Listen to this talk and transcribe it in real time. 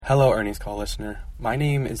Hello, earnings call listener. My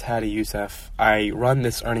name is Hadi Youssef. I run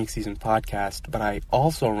this earnings season podcast, but I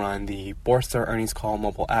also run the Borsa Earnings Call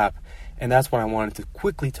mobile app, and that's what I wanted to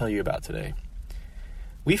quickly tell you about today.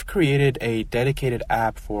 We've created a dedicated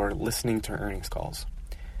app for listening to earnings calls.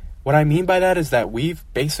 What I mean by that is that we've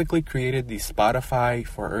basically created the Spotify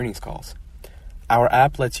for earnings calls. Our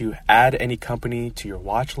app lets you add any company to your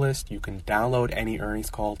watch list. You can download any earnings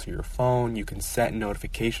call to your phone. You can set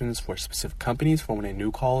notifications for specific companies for when a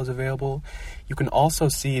new call is available. You can also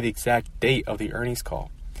see the exact date of the earnings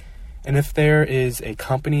call. And if there is a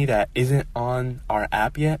company that isn't on our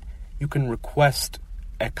app yet, you can request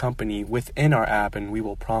a company within our app and we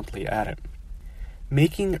will promptly add it.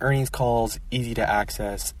 Making earnings calls easy to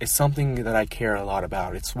access is something that I care a lot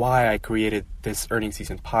about. It's why I created this earnings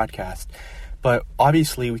season podcast. But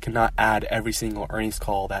obviously, we cannot add every single earnings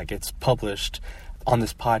call that gets published on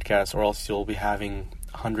this podcast, or else you'll be having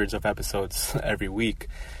hundreds of episodes every week.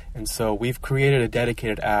 And so we've created a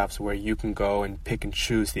dedicated app where you can go and pick and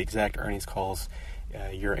choose the exact earnings calls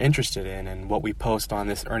you're interested in. And what we post on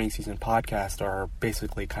this earnings season podcast are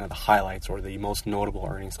basically kind of the highlights or the most notable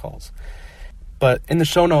earnings calls. But in the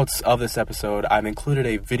show notes of this episode, I've included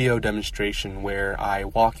a video demonstration where I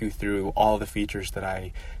walk you through all the features that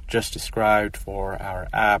I just described for our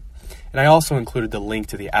app. And I also included the link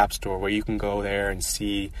to the App Store where you can go there and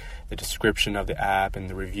see the description of the app and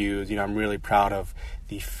the reviews. I'm really proud of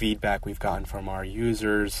the feedback we've gotten from our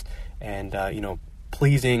users, and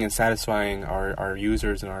pleasing and satisfying our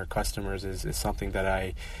users and our customers is something that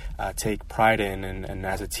I take pride in, and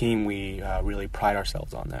as a team we really pride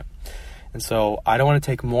ourselves on that. And so I don't want to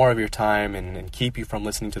take more of your time and keep you from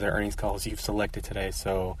listening to the earnings calls you've selected today.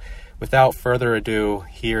 So without further ado,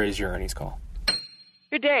 here is your earnings call.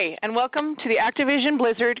 Good day, and welcome to the Activision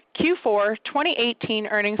Blizzard Q4 2018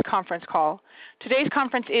 earnings conference call. Today's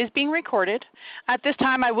conference is being recorded. At this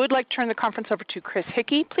time, I would like to turn the conference over to Chris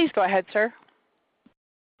Hickey. Please go ahead, sir.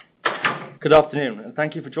 Good afternoon, and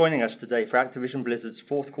thank you for joining us today for Activision Blizzard's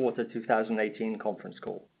fourth quarter 2018 conference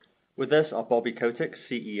call. With us are Bobby Kotick,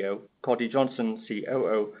 CEO, Coddy Johnson,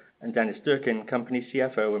 COO, and Dennis Durkin, Company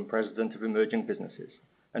CFO and President of Emerging Businesses.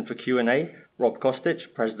 And for Q&A, Rob Kostic,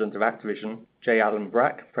 President of Activision, J. Allen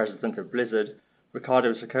Brack, President of Blizzard,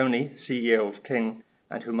 Riccardo Zacconi, CEO of King,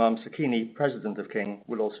 and Humam Sakini, President of King,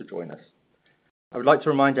 will also join us. I would like to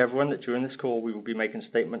remind everyone that during this call we will be making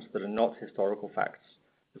statements that are not historical facts.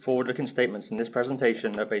 The forward-looking statements in this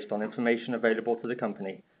presentation are based on information available to the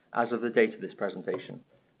company as of the date of this presentation,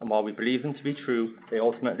 and while we believe them to be true, they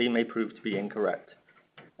ultimately may prove to be incorrect.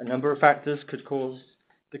 A number of factors could cause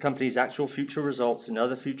the company's actual future results and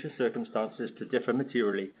other future circumstances to differ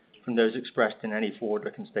materially from those expressed in any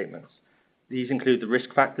forward-looking statements. These include the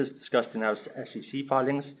risk factors discussed in our SEC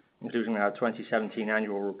filings, including our 2017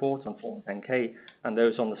 annual report on Form 10-K and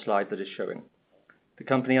those on the slide that is showing. The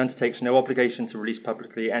company undertakes no obligation to release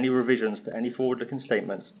publicly any revisions to any forward-looking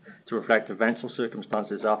statements to reflect events or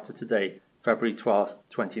circumstances after today, February 12,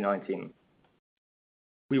 2019.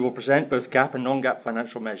 We will present both GAAP and non-GAAP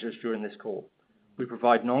financial measures during this call. We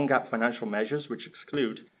provide non-GAAP financial measures which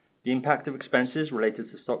exclude the impact of expenses related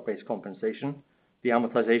to stock-based compensation, the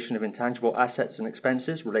amortization of intangible assets and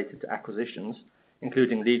expenses related to acquisitions,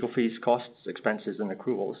 including legal fees, costs, expenses, and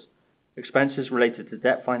accruals, expenses related to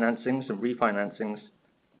debt financings and refinancings,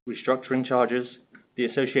 restructuring charges, the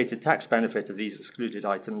associated tax benefit of these excluded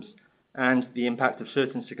items, and the impact of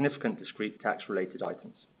certain significant discrete tax-related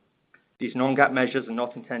items. These non-GAAP measures are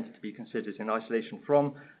not intended to be considered in isolation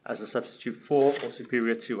from, as a substitute for, or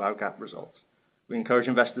superior to our GAAP results. We encourage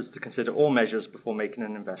investors to consider all measures before making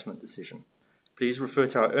an investment decision. Please refer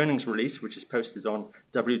to our earnings release, which is posted on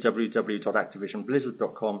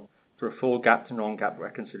www.activisionblizzard.com for a full GAAP to non-GAAP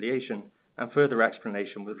reconciliation and further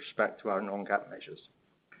explanation with respect to our non-GAAP measures.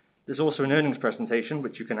 There's also an earnings presentation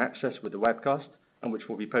which you can access with the webcast and which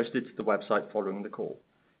will be posted to the website following the call.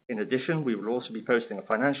 In addition, we will also be posting a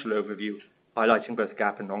financial overview highlighting both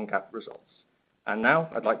GAAP and non-GAAP results. And now,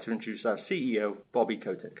 I'd like to introduce our CEO, Bobby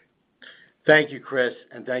Kotick. Thank you, Chris,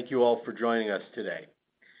 and thank you all for joining us today.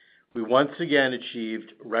 We once again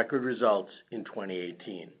achieved record results in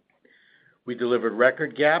 2018. We delivered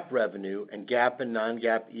record GAAP revenue and GAAP and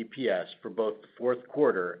non-GAAP EPS for both the fourth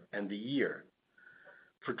quarter and the year.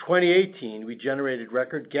 For 2018, we generated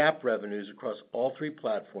record GAAP revenues across all three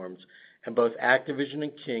platforms, and both Activision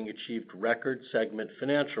and King achieved record segment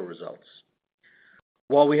financial results.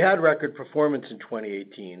 While we had record performance in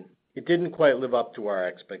 2018, it didn't quite live up to our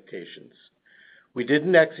expectations. We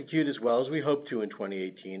didn't execute as well as we hoped to in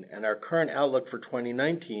 2018, and our current outlook for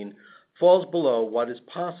 2019 falls below what is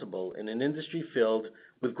possible in an industry filled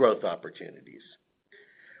with growth opportunities.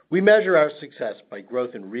 We measure our success by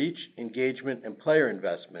growth in reach, engagement, and player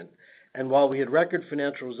investment, and while we had record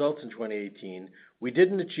financial results in 2018, we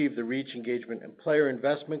didn't achieve the reach, engagement, and player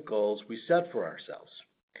investment goals we set for ourselves.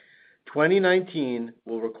 2019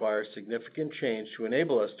 will require significant change to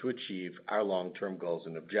enable us to achieve our long-term goals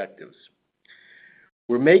and objectives.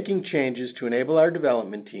 We're making changes to enable our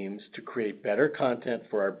development teams to create better content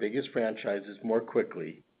for our biggest franchises more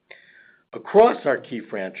quickly. Across our key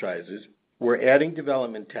franchises, we're adding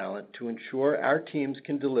development talent to ensure our teams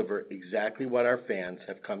can deliver exactly what our fans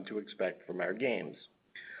have come to expect from our games,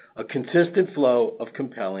 a consistent flow of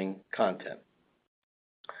compelling content.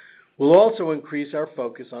 We'll also increase our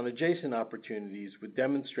focus on adjacent opportunities with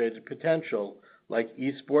demonstrated potential like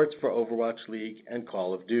esports for Overwatch League and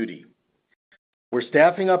Call of Duty. We're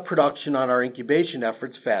staffing up production on our incubation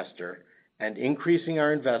efforts faster and increasing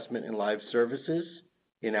our investment in live services,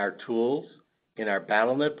 in our tools, in our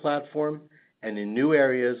Battle.net platform, and in new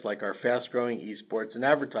areas like our fast-growing esports and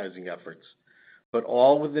advertising efforts, but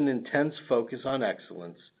all with an intense focus on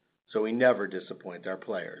excellence so we never disappoint our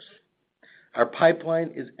players. Our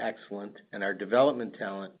pipeline is excellent and our development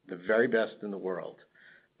talent the very best in the world,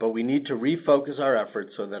 but we need to refocus our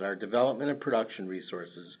efforts so that our development and production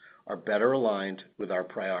resources are better aligned with our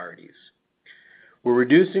priorities. We're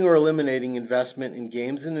reducing or eliminating investment in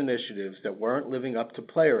games and initiatives that weren't living up to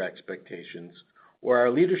player expectations or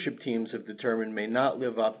our leadership teams have determined may not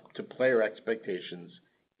live up to player expectations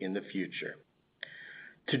in the future.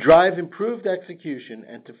 To drive improved execution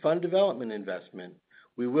and to fund development investment,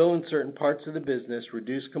 we will, in certain parts of the business,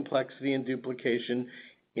 reduce complexity and duplication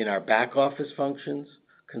in our back office functions,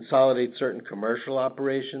 consolidate certain commercial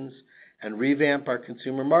operations, and revamp our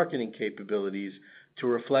consumer marketing capabilities to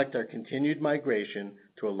reflect our continued migration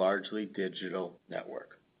to a largely digital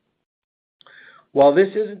network. While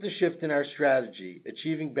this isn't a shift in our strategy,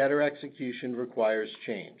 achieving better execution requires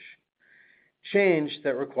change. Change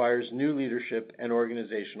that requires new leadership and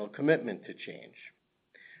organizational commitment to change.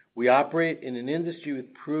 We operate in an industry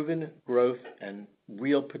with proven growth and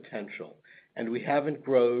real potential, and we haven't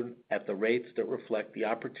grown at the rates that reflect the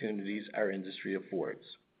opportunities our industry affords.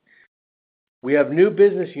 We have new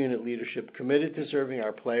business unit leadership committed to serving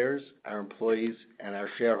our players, our employees, and our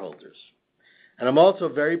shareholders. And I'm also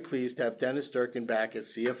very pleased to have Dennis Durkin back as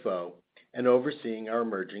CFO and overseeing our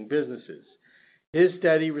emerging businesses. His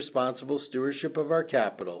steady, responsible stewardship of our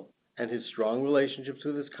capital and his strong relationships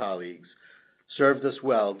with his colleagues served us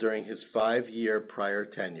well during his 5-year prior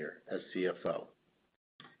tenure as CFO.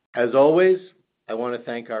 As always, I want to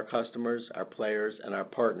thank our customers, our players, and our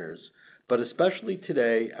partners, but especially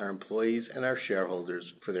today, our employees and our shareholders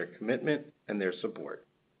for their commitment and their support.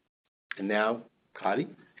 And now, Coddy?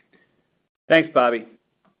 Thanks, Bobby.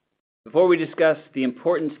 Before we discuss the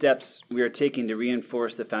important steps we are taking to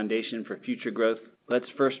reinforce the foundation for future growth, let's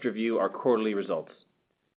first review our quarterly results.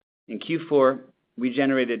 In Q4, we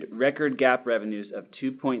generated record GAAP revenues of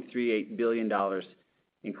 $2.38 billion,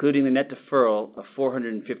 including the net deferral of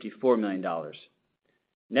 $454 million.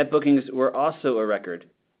 Net bookings were also a record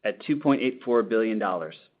at $2.84 billion.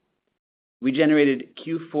 We generated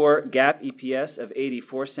Q4 GAAP EPS of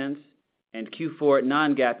 84 cents and Q4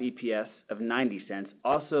 non-GAAP EPS of 90 cents,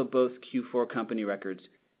 also both Q4 company records,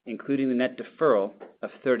 including the net deferral of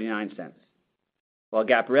 39 cents. While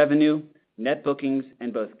GAAP revenue, net bookings,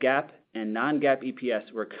 and both GAAP and non-GAAP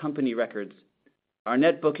EPS were company records, our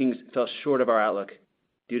net bookings fell short of our outlook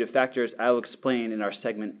due to factors I will explain in our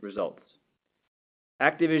segment results.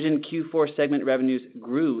 Activision Q4 segment revenues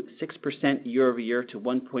grew 6% year-over-year to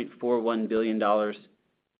 $1.41 billion,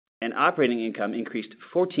 and operating income increased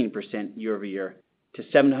 14% year-over-year to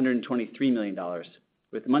 $723 million,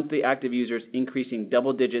 with monthly active users increasing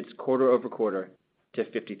double digits quarter-over-quarter to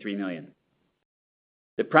 53 million.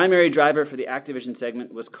 The primary driver for the Activision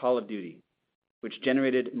segment was Call of Duty, which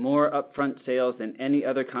generated more upfront sales than any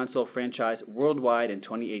other console franchise worldwide in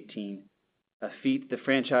 2018, a feat the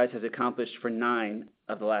franchise has accomplished for 9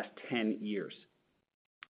 of the last 10 years.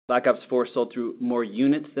 Black Ops 4 sold through more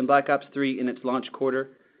units than Black Ops 3 in its launch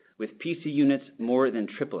quarter, with PC units more than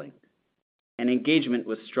tripling. And engagement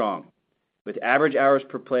was strong, with average hours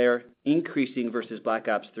per player increasing versus Black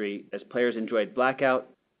Ops 3 as players enjoyed Blackout,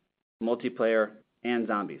 multiplayer, and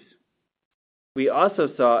zombies. We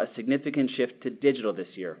also saw a significant shift to digital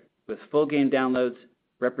this year, with full game downloads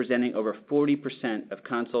representing over 40% of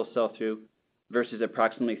console sell-through versus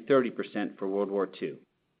approximately 30% for World War II.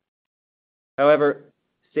 However,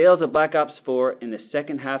 sales of Black Ops 4 in the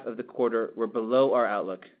second half of the quarter were below our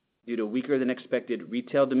outlook due to weaker than expected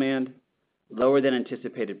retail demand, lower than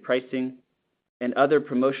anticipated pricing, and other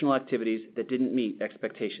promotional activities that didn't meet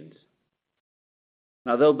expectations.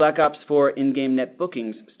 Although Black Ops 4 in-game net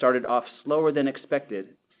bookings started off slower than expected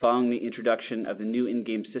following the introduction of the new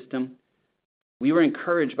in-game system, we were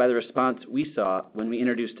encouraged by the response we saw when we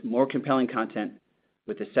introduced more compelling content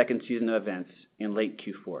with the second season of events in late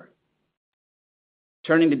Q4.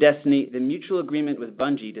 Turning to Destiny, the mutual agreement with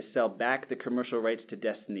Bungie to sell back the commercial rights to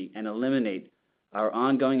Destiny and eliminate our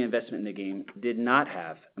ongoing investment in the game did not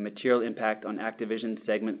have a material impact on Activision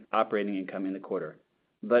segment operating income in the quarter,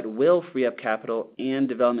 but will free up capital and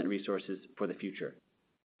development resources for the future.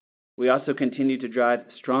 We also continue to drive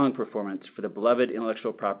strong performance for the beloved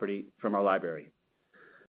intellectual property from our library,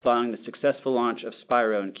 following the successful launch of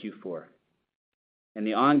Spyro in Q4. And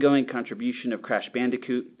the ongoing contribution of Crash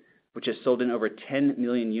Bandicoot, which has sold in over 10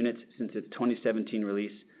 million units since its 2017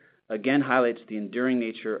 release, again highlights the enduring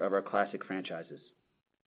nature of our classic franchises.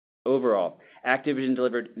 Overall, Activision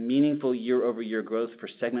delivered meaningful year-over-year growth for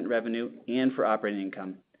segment revenue and for operating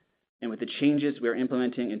income, and with the changes we are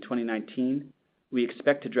implementing in 2019, we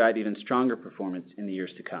expect to drive even stronger performance in the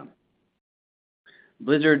years to come.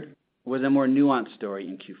 Blizzard was a more nuanced story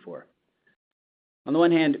in Q4. On the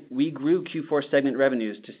one hand, we grew Q4 segment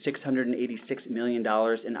revenues to $686 million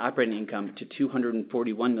and operating income to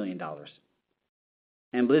 $241 million.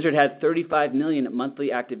 And Blizzard had 35 million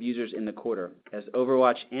monthly active users in the quarter, as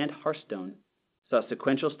Overwatch and Hearthstone saw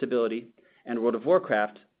sequential stability, and World of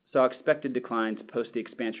Warcraft saw expected declines post the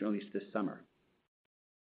expansion release this summer.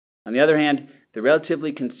 On the other hand, the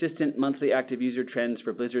relatively consistent monthly active user trends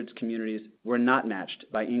for Blizzard's communities were not matched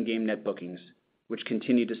by in-game net bookings, which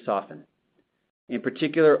continued to soften. In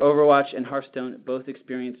particular, Overwatch and Hearthstone both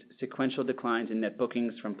experienced sequential declines in net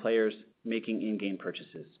bookings from players making in-game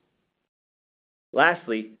purchases.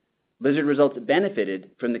 Lastly, Blizzard results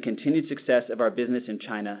benefited from the continued success of our business in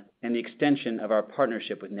China and the extension of our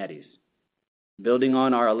partnership with NetEase. Building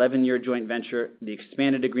on our 11-year joint venture, the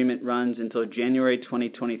expanded agreement runs until January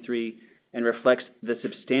 2023 and reflects the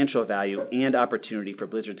substantial value and opportunity for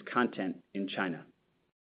Blizzard's content in China.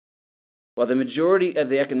 While the majority of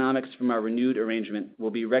the economics from our renewed arrangement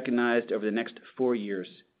will be recognized over the next 4 years,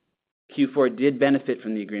 Q4 did benefit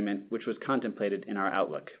from the agreement, which was contemplated in our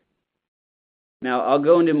outlook. Now, I'll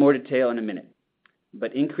go into more detail in a minute,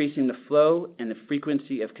 but increasing the flow and the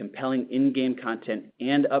frequency of compelling in-game content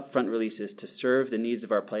and upfront releases to serve the needs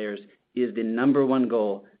of our players is the number one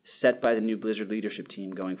goal set by the new Blizzard leadership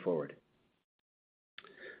team going forward.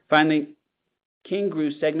 Finally, King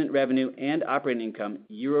grew segment revenue and operating income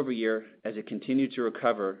year over year as it continued to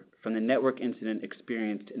recover from the network incident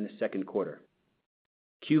experienced in the second quarter.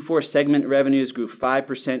 Q4 segment revenues grew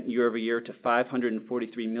 5% year over year to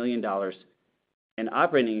 $543 million, and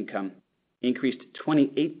operating income increased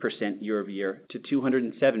 28% year over year to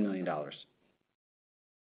 $207 million.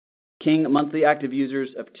 King monthly active users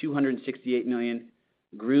of 268 million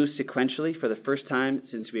grew sequentially for the first time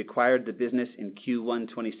since we acquired the business in Q1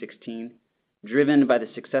 2016, driven by the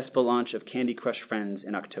successful launch of Candy Crush Friends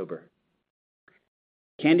in October.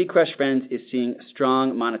 Candy Crush Friends is seeing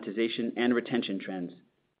strong monetization and retention trends,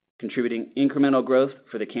 contributing incremental growth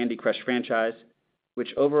for the Candy Crush franchise,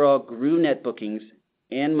 which overall grew net bookings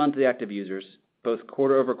and monthly active users both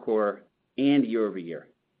quarter over quarter and year over year.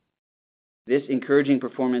 This encouraging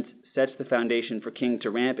performance sets the foundation for King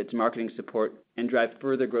to ramp its marketing support and drive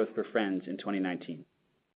further growth for Friends in 2019.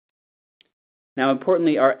 Now,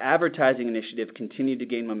 importantly, our advertising initiative continued to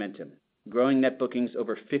gain momentum, growing net bookings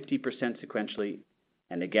over 50% sequentially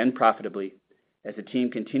and again profitably as the team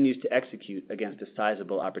continues to execute against a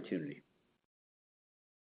sizable opportunity.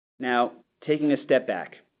 Now, taking a step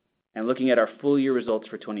back and looking at our full year results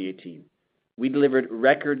for 2018, we delivered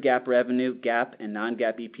record GAAP revenue, GAAP and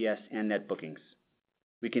non-GAAP EPS, and net bookings.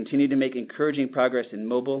 We continue to make encouraging progress in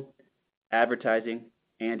mobile, advertising,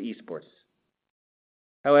 and esports.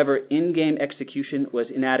 However, in-game execution was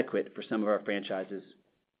inadequate for some of our franchises,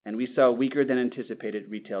 and we saw weaker than anticipated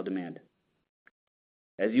retail demand.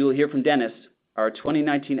 As you will hear from Dennis, our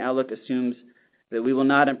 2019 outlook assumes that we will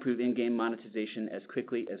not improve in-game monetization as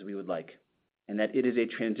quickly as we would like, and that it is a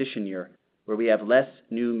transition year where we have less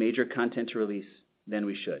new major content to release than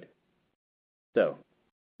we should. So,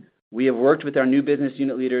 we have worked with our new business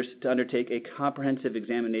unit leaders to undertake a comprehensive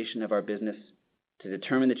examination of our business to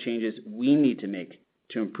determine the changes we need to make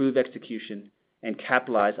to improve execution and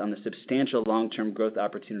capitalize on the substantial long-term growth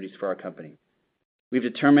opportunities for our company. We've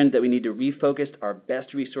determined that we need to refocus our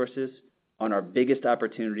best resources on our biggest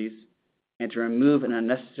opportunities and to remove an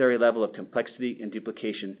unnecessary level of complexity and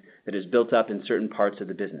duplication that is built up in certain parts of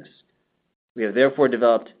the business. We have therefore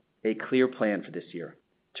developed a clear plan for this year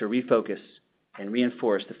to refocus and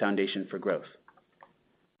reinforce the foundation for growth.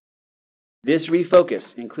 This refocus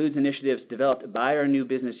includes initiatives developed by our new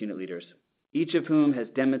business unit leaders, each of whom has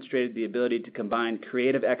demonstrated the ability to combine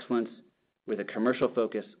creative excellence with a commercial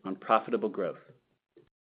focus on profitable growth.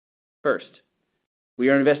 First, we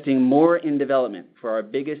are investing more in development for our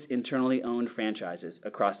biggest internally owned franchises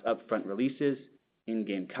across upfront releases,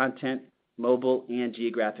 in-game content, mobile, and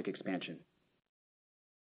geographic expansion.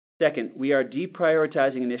 Second, we are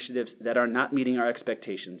deprioritizing initiatives that are not meeting our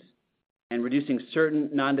expectations and reducing certain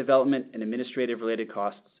non-development and administrative-related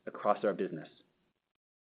costs across our business.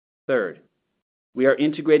 Third, we are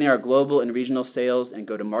integrating our global and regional sales and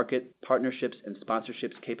go-to-market partnerships and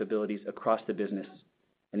sponsorships capabilities across the business,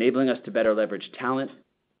 enabling us to better leverage talent,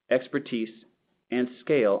 expertise, and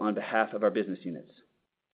scale on behalf of our business units.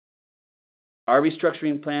 Our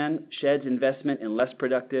restructuring plan sheds investment in less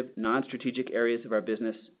productive, non-strategic areas of our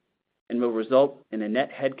business and will result in a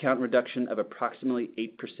net headcount reduction of approximately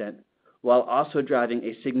 8%, while also driving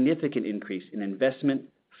a significant increase in investment,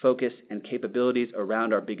 focus, and capabilities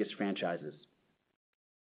around our biggest franchises.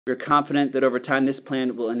 We're confident that over time this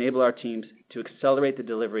plan will enable our teams to accelerate the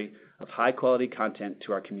delivery of high-quality content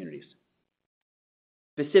to our communities.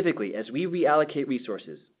 Specifically, as we reallocate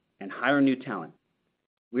resources and hire new talent,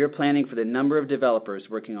 we are planning for the number of developers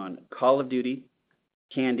working on Call of Duty,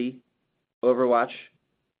 Candy, Overwatch,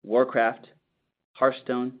 Warcraft,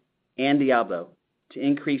 Hearthstone, and Diablo to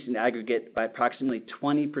increase in aggregate by approximately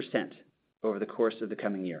 20% over the course of the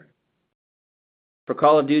coming year. For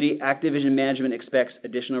Call of Duty, Activision management expects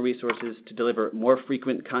additional resources to deliver more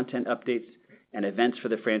frequent content updates and events for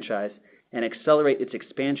the franchise and accelerate its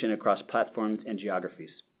expansion across platforms and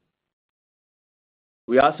geographies.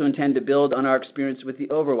 We also intend to build on our experience with the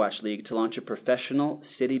Overwatch League to launch a professional,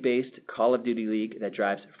 city-based Call of Duty league that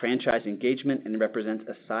drives franchise engagement and represents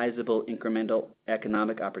a sizable incremental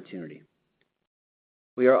economic opportunity.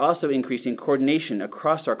 We are also increasing coordination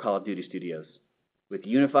across our Call of Duty studios with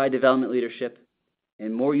unified development leadership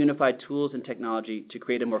and more unified tools and technology to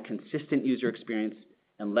create a more consistent user experience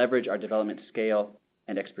and leverage our development scale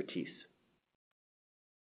and expertise.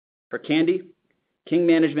 For Candy, King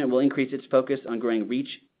management will increase its focus on growing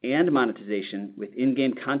reach and monetization with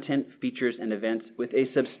in-game content, features, and events with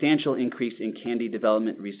a substantial increase in Candy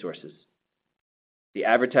development resources. The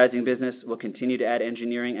advertising business will continue to add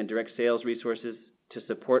engineering and direct sales resources to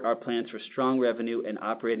support our plans for strong revenue and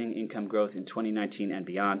operating income growth in 2019 and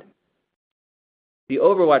beyond. The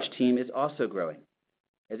Overwatch team is also growing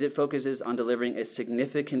as it focuses on delivering a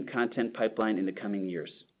significant content pipeline in the coming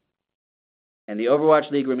years. And the Overwatch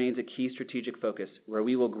League remains a key strategic focus where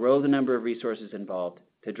we will grow the number of resources involved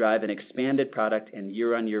to drive an expanded product and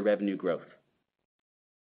year-on-year revenue growth.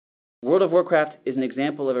 World of Warcraft is an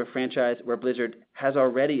example of a franchise where Blizzard has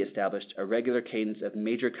already established a regular cadence of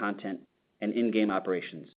major content and in-game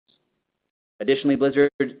operations. Additionally,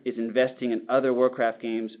 Blizzard is investing in other Warcraft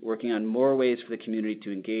games, working on more ways for the community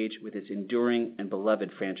to engage with its enduring and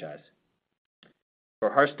beloved franchise.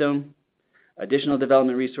 For Hearthstone, additional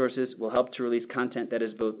development resources will help to release content that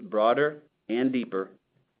is both broader and deeper,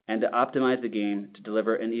 and to optimize the game to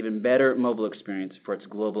deliver an even better mobile experience for its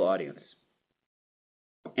global audience.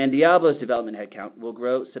 And Diablo's development headcount will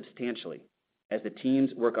grow substantially as the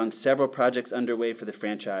teams work on several projects underway for the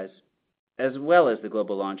franchise, as well as the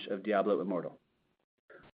global launch of Diablo Immortal.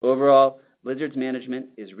 Overall, Blizzard's management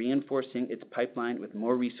is reinforcing its pipeline with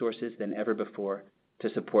more resources than ever before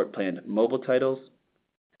to support planned mobile titles,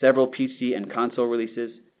 several PC and console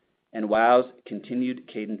releases, and WoW's continued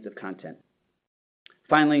cadence of content.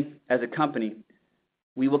 Finally, as a company,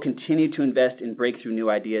 we will continue to invest in breakthrough new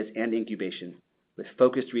ideas and incubation with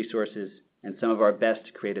focused resources and some of our best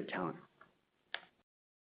creative talent.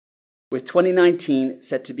 With 2019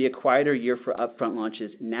 set to be a quieter year for upfront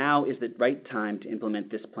launches, now is the right time to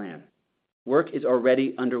implement this plan. Work is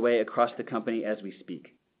already underway across the company as we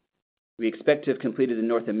speak. We expect to have completed the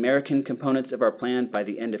North American components of our plan by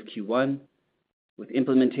the end of Q1, with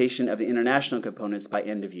implementation of the international components by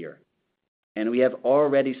end of year. And we have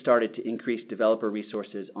already started to increase developer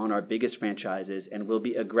resources on our biggest franchises and will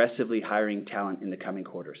be aggressively hiring talent in the coming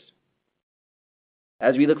quarters.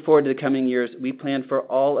 As we look forward to the coming years, we plan for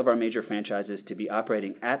all of our major franchises to be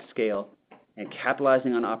operating at scale and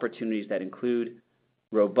capitalizing on opportunities that include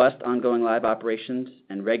robust ongoing live operations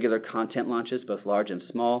and regular content launches, both large and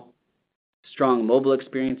small, strong mobile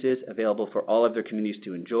experiences available for all of their communities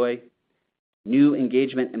to enjoy, new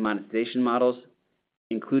engagement and monetization models,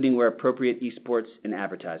 including where appropriate esports and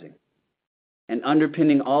advertising. And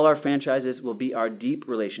underpinning all our franchises will be our deep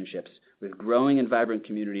relationships with growing and vibrant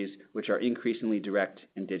communities which are increasingly direct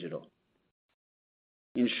and digital.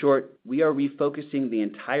 In short, we are refocusing the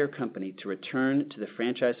entire company to return to the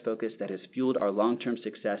franchise focus that has fueled our long-term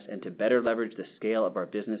success and to better leverage the scale of our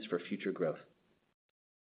business for future growth.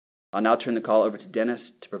 I'll now turn the call over to Dennis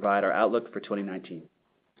to provide our outlook for 2019.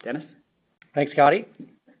 Dennis? Thanks, Scotty.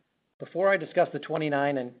 Before I discuss the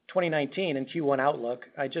 2019 and Q1 outlook,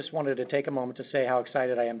 I just wanted to take a moment to say how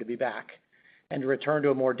excited I am to be back and to return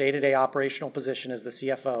to a more day-to-day operational position as the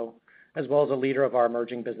CFO, as well as a leader of our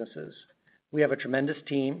emerging businesses. We have a tremendous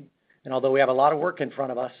team, and although we have a lot of work in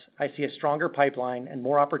front of us, I see a stronger pipeline and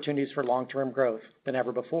more opportunities for long-term growth than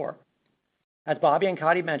ever before. As Bobby and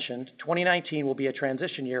Cody mentioned, 2019 will be a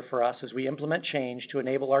transition year for us as we implement change to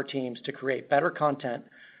enable our teams to create better content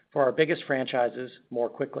for our biggest franchises more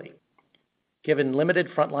quickly. Given limited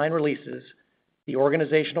frontline releases, the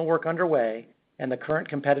organizational work underway, and the current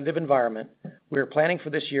competitive environment, we are planning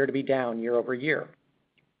for this year to be down year over year.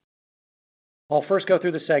 I'll first go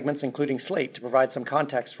through the segments, including slate, to provide some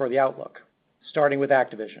context for the outlook, starting with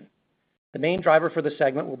Activision. The main driver for the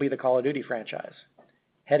segment will be the Call of Duty franchise.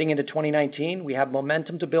 Heading into 2019, we have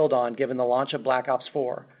momentum to build on given the launch of Black Ops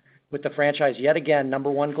 4, with the franchise yet again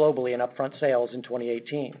 #1 globally in upfront sales in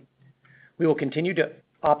 2018. We will continue to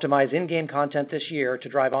optimize in-game content this year to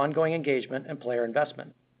drive ongoing engagement and player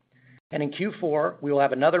investment. And in Q4, we will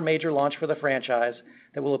have another major launch for the franchise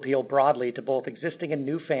that will appeal broadly to both existing and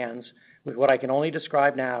new fans with what I can only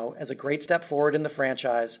describe now as a great step forward in the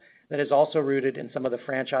franchise that is also rooted in some of the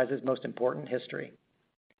franchise's most important history.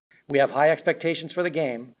 We have high expectations for the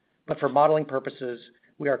game, but for modeling purposes,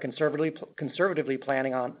 we are conservatively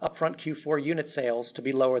planning on upfront Q4 unit sales to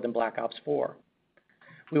be lower than Black Ops 4.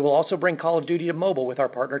 We will also bring Call of Duty to mobile with our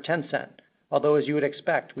partner Tencent, although as you would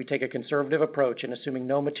expect, we take a conservative approach in assuming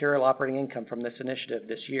no material operating income from this initiative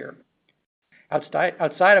this year.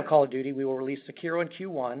 Outside of Call of Duty, we will release Sekiro in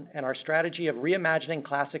Q1, and our strategy of reimagining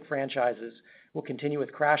classic franchises will continue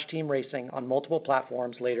with Crash Team Racing on multiple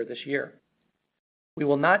platforms later this year. We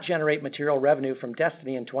will not generate material revenue from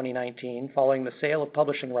Destiny in 2019 following the sale of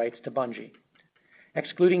publishing rights to Bungie.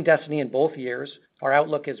 Excluding Destiny in both years, our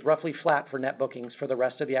outlook is roughly flat for net bookings for the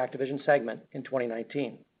rest of the Activision segment in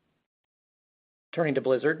 2019. Turning to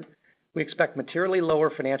Blizzard, we expect materially lower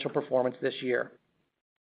financial performance this year.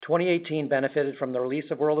 2018 benefited from the release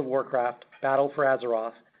of World of Warcraft, Battle for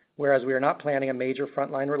Azeroth, whereas we are not planning a major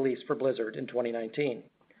frontline release for Blizzard in 2019.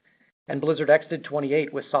 And Blizzard exited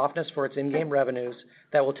 28 with softness for its in-game revenues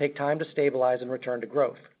that will take time to stabilize and return to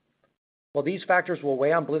growth. While these factors will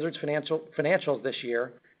weigh on Blizzard's financials this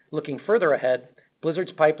year, looking further ahead,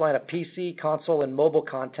 Blizzard's pipeline of PC, console, and mobile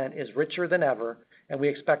content is richer than ever, and we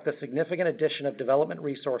expect a significant addition of development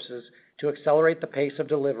resources to accelerate the pace of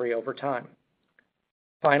delivery over time.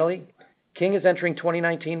 Finally, King is entering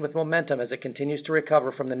 2019 with momentum as it continues to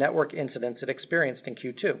recover from the network incidents it experienced in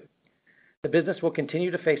Q2. The business will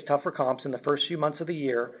continue to face tougher comps in the first few months of the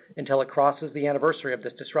year until it crosses the anniversary of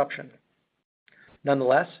this disruption.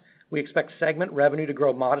 Nonetheless, we expect segment revenue to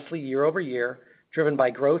grow modestly year over year, driven by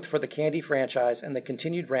growth for the Candy franchise and the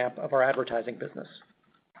continued ramp of our advertising business.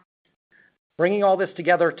 Bringing all this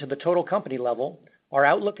together to the total company level, our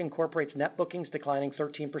outlook incorporates net bookings declining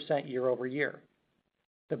 13% year over year.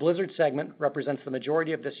 The Blizzard segment represents the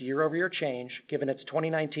majority of this year-over-year change, given its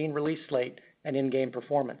 2019 release slate and in-game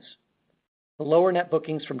performance. The lower net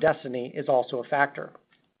bookings from Destiny is also a factor.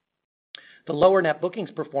 The lower net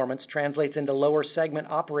bookings performance translates into lower segment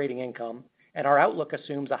operating income, and our outlook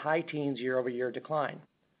assumes a high teens year-over-year decline.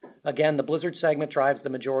 Again, the Blizzard segment drives the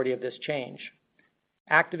majority of this change.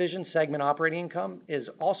 Activision segment operating income is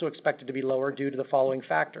also expected to be lower due to the following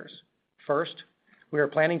factors. First, we are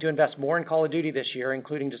planning to invest more in Call of Duty this year,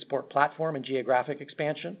 including to support platform and geographic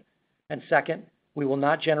expansion. And second, we will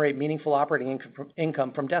not generate meaningful operating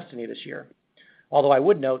income from Destiny this year. Although I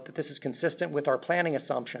would note that this is consistent with our planning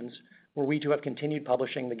assumptions were we to have continued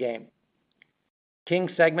publishing the game. King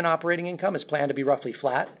segment operating income is planned to be roughly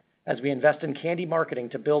flat as we invest in Candy marketing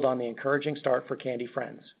to build on the encouraging start for Candy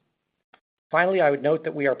Friends. Finally, I would note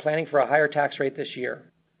that we are planning for a higher tax rate this year.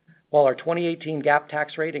 While our 2018 GAAP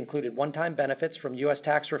tax rate included one-time benefits from U.S.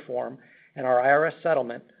 tax reform and our IRS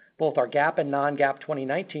settlement, both our GAAP and non-GAAP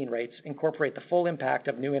 2019 rates incorporate the full impact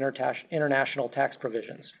of new international tax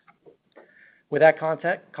provisions. With that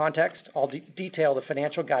context, I'll detail the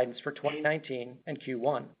financial guidance for 2019 and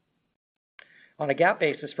Q1. On a GAAP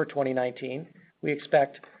basis for 2019, we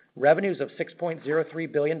expect revenues of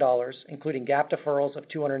 $6.03 billion, including GAAP deferrals of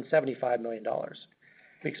 $275 million.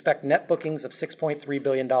 We expect net bookings of $6.3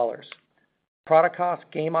 billion. Product costs,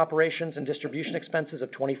 game operations, and distribution expenses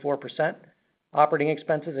of 24%, operating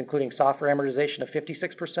expenses including software amortization of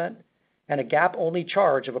 56%, and a GAAP-only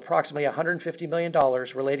charge of approximately $150 million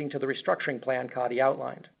relating to the restructuring plan Cody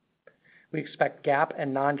outlined. We expect GAAP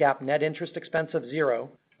and non-GAAP net interest expense of 0,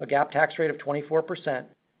 a GAAP tax rate of 24%,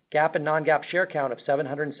 GAAP and non-GAAP share count of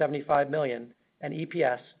 775 million, and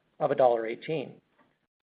EPS of $1.18.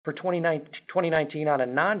 For 2019 on a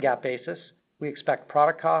non-GAAP basis, we expect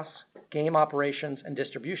product costs, game operations, and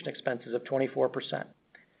distribution expenses of 24%,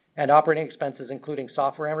 and operating expenses including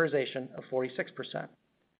software amortization of 46%.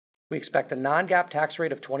 We expect a non-GAAP tax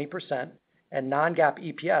rate of 20% and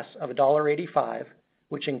non-GAAP EPS of $1.85,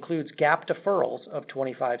 which includes GAAP deferrals of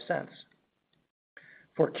 25 cents.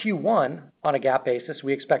 For Q1, on a GAAP basis,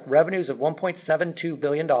 we expect revenues of $1.72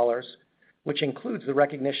 billion, which includes the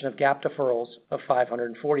recognition of GAAP deferrals of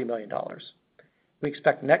 $540 million. We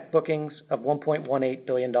expect net bookings of $1.18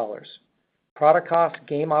 billion. Product costs,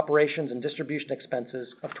 game operations, and distribution expenses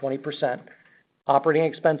of 20%. Operating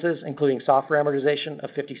expenses, including software amortization, of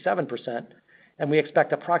 57%. And we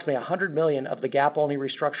expect approximately $100 million of the GAAP-only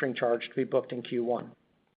restructuring charge to be booked in Q1.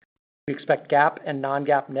 We expect GAAP and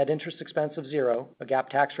non-GAAP net interest expense of 0, a GAAP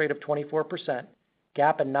tax rate of 24%,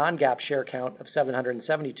 GAAP and non-GAAP share count of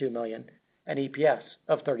 772 million, and EPS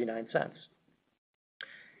of 39 cents.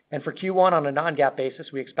 And for Q1 on a non-GAAP basis,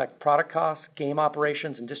 we expect product costs, game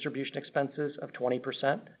operations, and distribution expenses of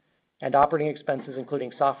 20%, and operating expenses,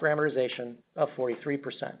 including software amortization, of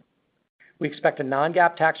 43%. We expect a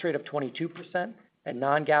non-GAAP tax rate of 22% and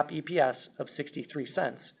non-GAAP EPS of 63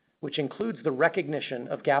 cents, which includes the recognition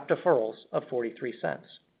of GAAP deferrals of 43 cents.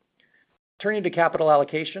 Turning to capital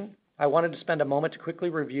allocation, I wanted to spend a moment to quickly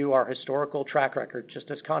review our historical track record just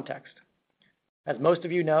as context. As most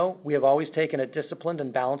of you know, we have always taken a disciplined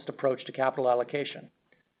and balanced approach to capital allocation.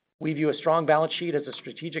 We view a strong balance sheet as a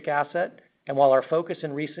strategic asset, and while our focus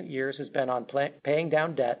in recent years has been on paying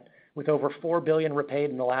down debt, with over $4 billion repaid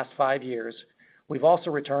in the last 5 years, we've also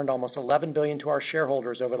returned almost $11 billion to our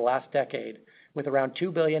shareholders over the last decade, with around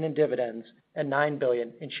 $2 billion in dividends and $9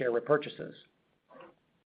 billion in share repurchases.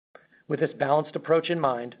 With this balanced approach in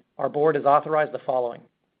mind, our board has authorized the following: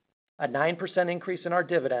 a 9% increase in our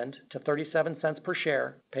dividend to 37 cents per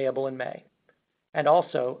share, payable in May, and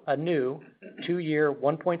also a new 2-year,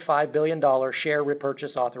 $1.5 billion share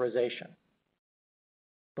repurchase authorization.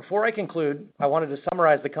 Before I conclude, I wanted to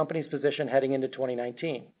summarize the company's position heading into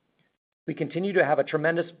 2019. We continue to have a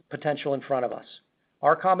tremendous potential in front of us.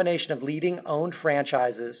 Our combination of leading owned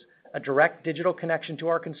franchises, a direct digital connection to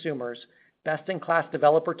our consumers, best-in-class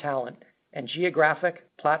developer talent, and geographic,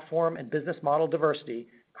 platform, and business model diversity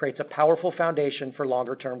creates a powerful foundation for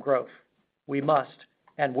longer-term growth. We must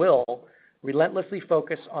and will relentlessly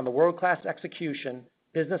focus on the world-class execution,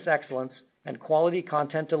 business excellence, and quality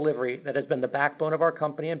content delivery that has been the backbone of our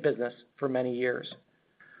company and business for many years.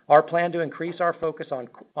 Our plan to increase our focus on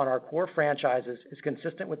our core franchises is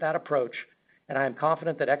consistent with that approach, and I am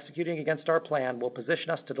confident that executing against our plan will position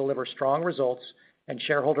us to deliver strong results and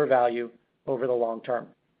shareholder value over the long term.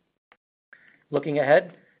 Looking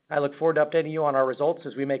ahead, I look forward to updating you on our results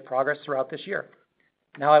as we make progress throughout this year.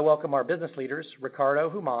 Now I welcome our business leaders, Ricardo,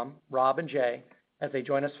 Humam, Rob, and Jay, as they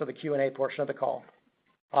join us for the Q&A portion of the call.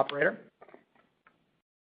 Operator?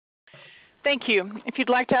 Thank you. If you'd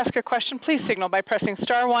like to ask a question, please signal by pressing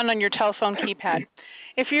star 1 on your telephone keypad.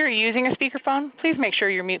 If you're using a speakerphone, please make sure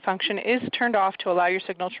your mute function is turned off to allow your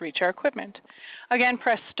signal to reach our equipment. Again,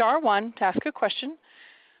 press star 1 to ask a question.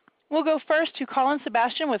 We'll go first to Colin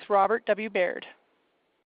Sebastian with Robert W. Baird.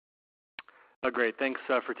 Great. Thanks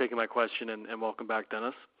for taking my question, and welcome back,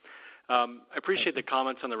 Dennis. I appreciate the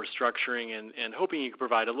comments on the restructuring and hoping you could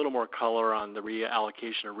provide a little more color on the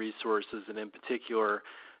reallocation of resources, and in particular,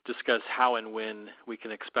 discuss how and when we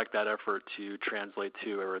can expect that effort to translate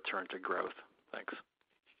to a return to growth. Thanks.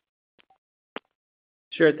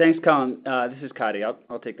 Sure. Thanks, Colin. This is Cody.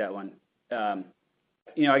 I'll take that one. I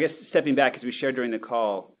guess stepping back, as we shared during the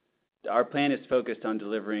call, our plan is focused on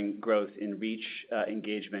delivering growth in reach,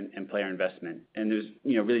 engagement, and player investment. And there's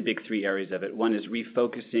really big 3 areas of it. One is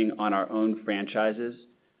refocusing on our own franchises,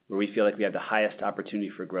 where we feel like we have the highest opportunity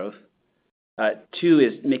for growth. 2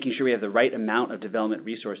 is making sure we have the right amount of development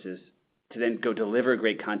resources to then go deliver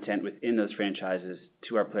great content within those franchises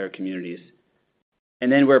to our player communities.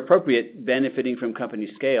 And then, where appropriate, benefiting from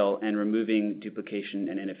company scale and removing duplication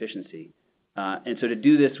and inefficiency. And so to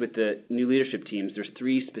do this with the new leadership teams, there's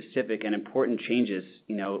 3 specific and important changes,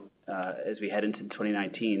 as we head into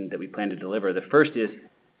 2019 that we plan to deliver. The first is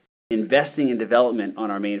investing in development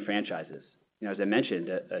on our main franchises. As I mentioned,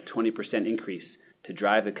 a 20% increase to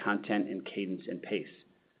drive the content and cadence and pace.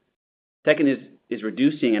 Second is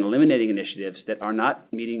reducing and eliminating initiatives that are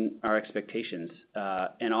not meeting our expectations,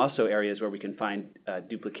 and also areas where we can find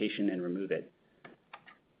duplication and remove it.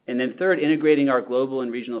 And then third, integrating our global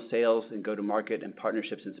and regional sales and go-to-market and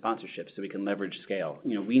partnerships and sponsorships so we can leverage scale.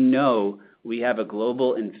 We know we have a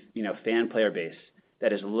global and fan player base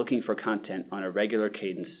that is looking for content on a regular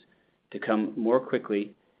cadence to come more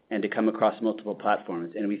quickly and to come across multiple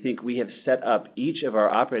platforms. And we think we have set up each of our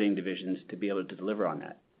operating divisions to be able to deliver on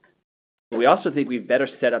that. But we also think we've better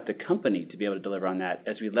set up the company to be able to deliver on that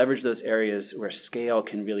as we leverage those areas where scale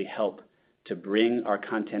can really help to bring our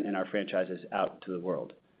content and our franchises out to the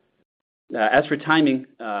world. As for timing,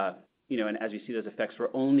 and as we see those effects, we're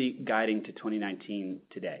only guiding to 2019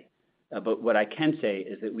 today. But what I can say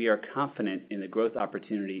is that we are confident in the growth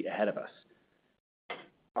opportunity ahead of us.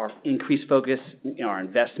 Our increased focus, our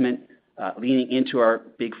investment, leaning into our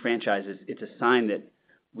big franchises, it's a sign that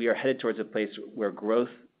we are headed towards a place where growth,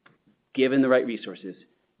 given the right resources,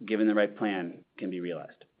 given the right plan, can be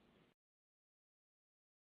realized.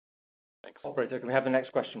 Thanks. Operator, can we have the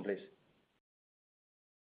next question, please?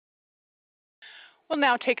 We'll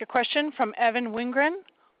now take a question from Evan Wingren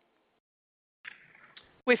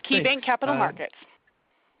with KeyBanc Capital Markets.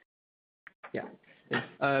 Yeah.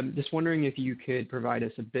 Just wondering if you could provide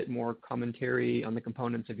us a bit more commentary on the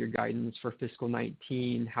components of your guidance for fiscal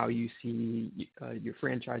 19, how you see your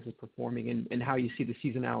franchises performing, and how you see the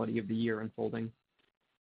seasonality of the year unfolding.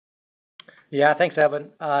 Yeah, thanks,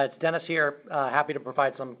 Evan. It's Dennis here. Happy to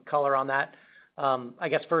provide some color on that. I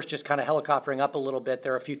guess first, just kind of helicoptering up a little bit,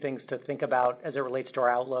 there are a few things to think about as it relates to our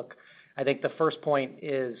outlook. I think the first point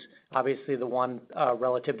is obviously the one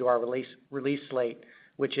relative to our release slate,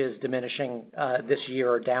 which is diminishing this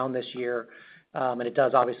year or down this year, and it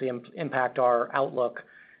does obviously impact our outlook.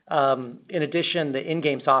 In addition, the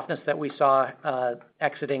in-game softness that we saw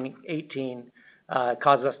exiting 18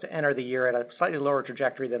 caused us to enter the year at a slightly lower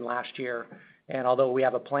trajectory than last year. And although we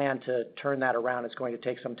have a plan to turn that around, it's going to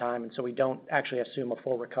take some time, and so we don't actually assume a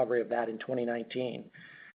full recovery of that in 2019.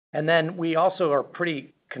 And then we also are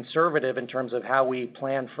pretty conservative in terms of how we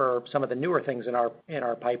plan for some of the newer things in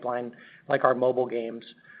our pipeline, like our mobile games.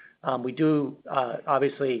 We do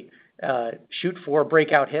obviously shoot for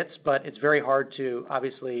breakout hits, but it's very hard to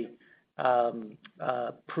obviously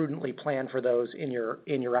prudently plan for those in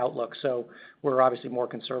your outlook. So we're obviously more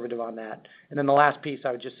conservative on that. And then the last piece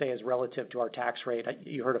I would just say is relative to our tax rate.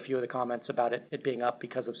 You heard a few of the comments about it being up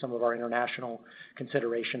because of some of our international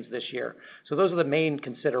considerations this year. So those are the main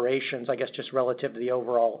considerations, I guess, just relative to the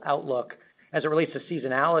overall outlook. As it relates to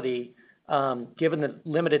seasonality, given the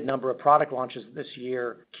limited number of product launches this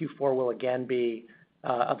year, Q4 will again be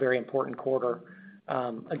a very important quarter.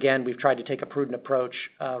 Again, we've tried to take a prudent approach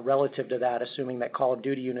relative to that, assuming that Call of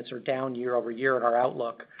Duty units are down year over year in our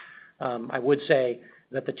outlook. I would say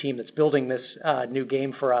that the team that's building this new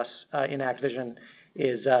game for us in Activision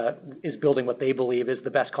is building what they believe is the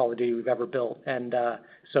best Call of Duty we've ever built. And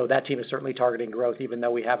so that team is certainly targeting growth, even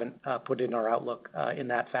though we haven't put it in our outlook in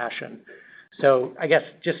that fashion. So I guess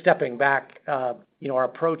just stepping back, our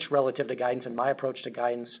approach relative to guidance and my approach to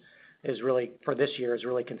guidance is really, for this year, is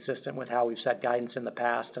really consistent with how we've set guidance in the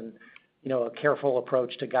past. And, a careful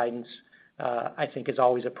approach to guidance, I think, is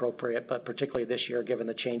always appropriate, but particularly this year, given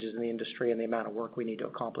the changes in the industry and the amount of work we need to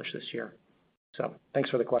accomplish this year. So thanks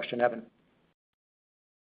for the question, Evan.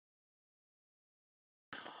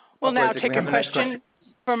 We'll now take a question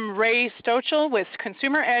from Ray Stochel with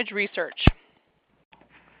Consumer Edge Research.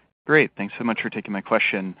 Great. Thanks so much for taking my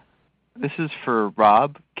question. This is for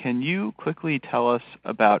Rob. Can you quickly tell us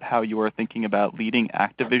about how you are thinking about leading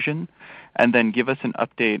Activision, and then give us an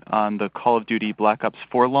update on the Call of Duty Black Ops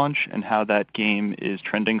 4 launch and how that game is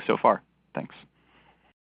trending so far? Thanks.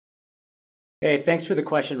 Hey, thanks for the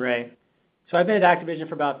question, Ray. So I've been at Activision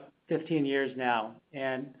for about 15 years now,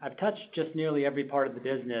 and I've touched just nearly every part of the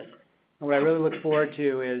business. And what I really look forward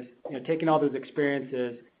to is taking all those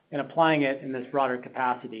experiences and applying it in this broader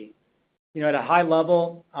capacity. At a high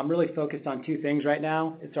level, I'm really focused on two things right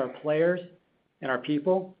now. It's our players and our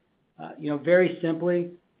people. Very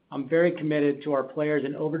simply, I'm very committed to our players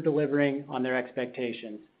and over-delivering on their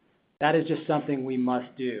expectations. That is just something we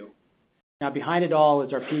must do. Now, behind it all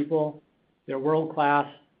is our people. They're world-class.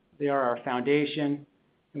 They are our foundation,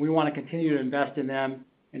 and we want to continue to invest in them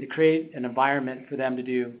and to create an environment for them to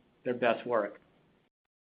do their best work.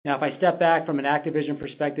 Now, if I step back from an Activision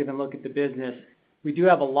perspective and look at the business, we do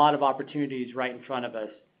have a lot of opportunities right in front of us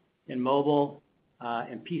in mobile,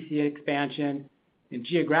 in PC expansion, in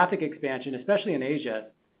geographic expansion, especially in Asia,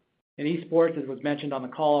 in esports, as was mentioned on the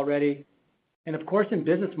call already, and of course in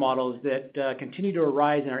business models that continue to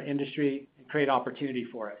arise in our industry and create opportunity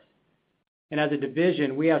for us. And as a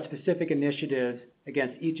division, we have specific initiatives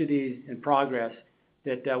against each of these in progress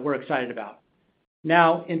that we're excited about.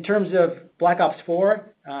 Now, in terms of Black Ops 4,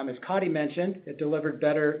 as Coddy mentioned, it delivered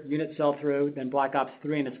better unit sell-through than Black Ops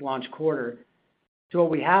 3 in its launch quarter. So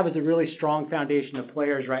what we have is a really strong foundation of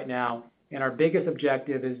players right now, and our biggest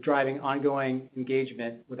objective is driving ongoing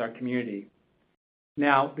engagement with our community.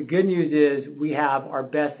 Now, the good news is we have our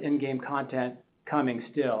best in-game content coming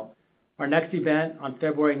still. Our next event on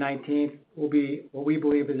February 19th will be what we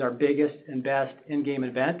believe is our biggest and best in-game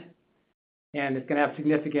event, and it's going to have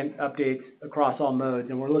significant updates across all modes,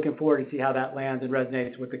 and we're looking forward to see how that lands and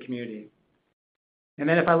resonates with the community. And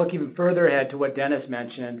then if I look even further ahead to what Dennis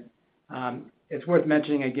mentioned, it's worth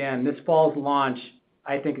mentioning again, this fall's launch,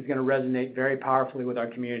 I think, is going to resonate very powerfully with our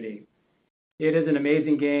community. It is an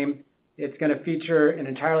amazing game. It's going to feature an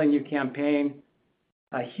entirely new campaign,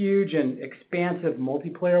 a huge and expansive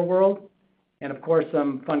multiplayer world, and of course,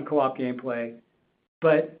 some fun co-op gameplay.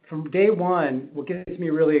 But from day one, what gets me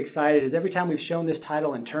really excited is every time we've shown this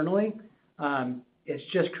title internally, it's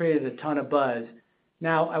just created a ton of buzz.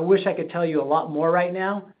 Now, I wish I could tell you a lot more right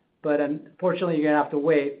now, but unfortunately, you're going to have to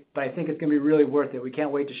wait. But I think it's going to be really worth it. We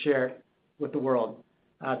can't wait to share it with the world.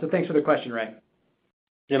 So thanks for the question, Ray.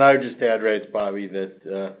 And I would just add, Ray, it's Bobby,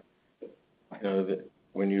 that that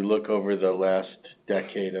when you look over the last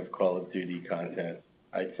decade of Call of Duty content,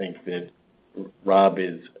 I think that Rob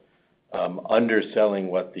is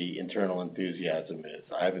underselling what the internal enthusiasm is.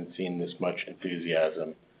 I haven't seen this much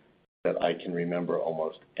enthusiasm that I can remember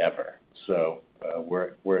almost ever. So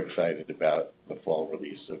we're excited about the fall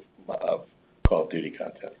release of Call of Duty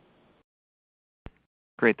content.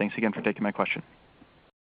 Great. Thanks again for taking my question.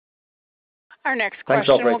 Our next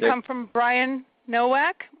question will come from Brian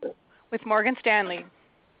Nowak with Morgan Stanley.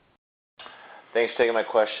 Thanks for taking my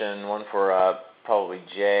question. One for probably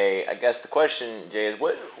Jay. I guess the question, Jay, is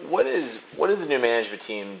what is the new management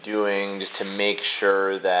team doing just to make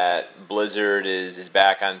sure that Blizzard is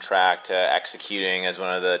back on track to executing as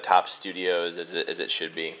one of the top studios as it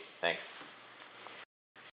should be? Thanks.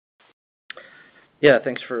 Yeah,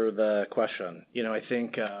 thanks for the question. I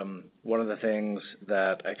think one of the things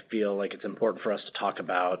that I feel like it's important for us to talk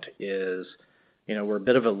about is, we're a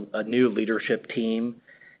bit of a new leadership team.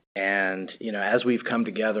 And, as we've come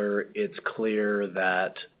together, it's clear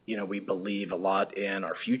that, we believe a lot in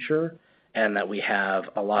our future and that we have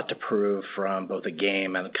a lot to prove from both a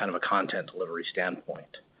game and kind of a content delivery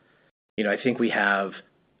standpoint. I think we have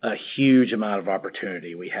a huge amount of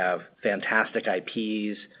opportunity. We have fantastic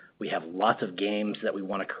IPs. We have lots of games that we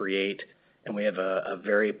want to create, and we have a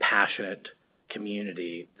very passionate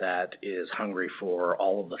community that is hungry for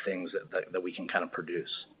all of the things that we can kind of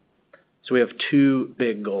produce. So we have two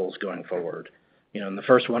big goals going forward. And the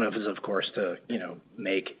first one is, of course, to,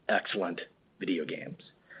 make excellent video games.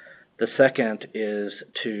 The second is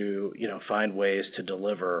to, find ways to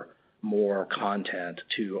deliver more content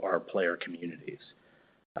to our player communities.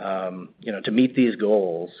 To meet these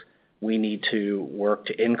goals, we need to work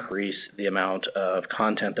to increase the amount of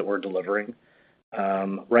content that we're delivering.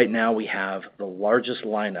 Right now, we have the largest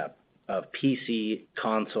lineup of PC,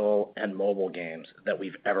 console, and mobile games that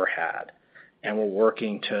we've ever had. And we're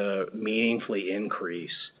working to meaningfully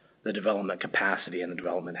increase the development capacity and the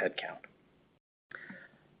development headcount.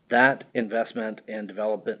 That investment in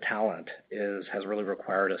development talent has really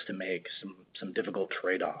required us to make some difficult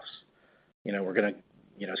trade-offs. We're going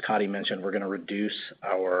to, as Coddy mentioned, we're going to reduce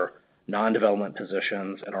our non-development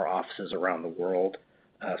positions in our offices around the world,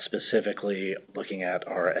 specifically looking at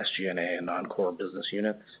our SG&A and non-core business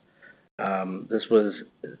units. This was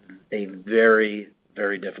a very,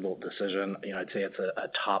 very difficult decision. I'd say it's a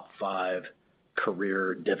top 5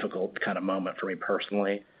 career difficult kind of moment for me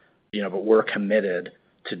personally. But we're committed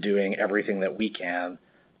to doing everything that we can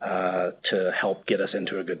to help get us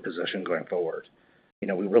into a good position going forward.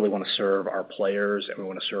 We really want to serve our players and we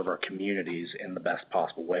want to serve our communities in the best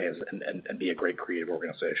possible ways and be a great creative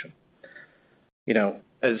organization.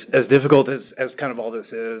 As difficult as kind of all this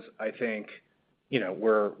is, I think,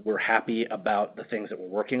 we're happy about the things that we're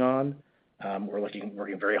working on. We're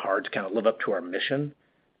working very hard to kind of live up to our mission.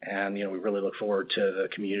 And, we really look forward to the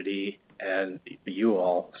community and you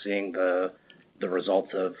all seeing the results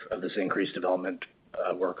of this increased development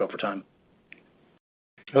work over time.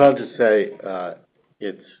 And I'll just say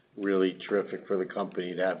it's really terrific for the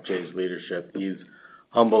company to have Jay's leadership. He's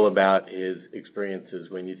humble about his experiences.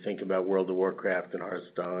 When you think about World of Warcraft and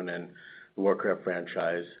Hearthstone and the Warcraft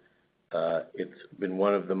franchise, it's been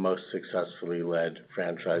one of the most successfully led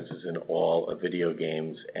franchises in all of video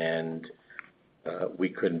games, and we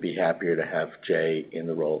couldn't be happier to have Jay in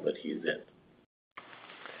the role that he's in.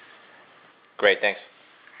 Great, thanks.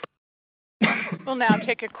 We'll now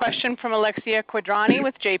take a question from Alexia Quadrani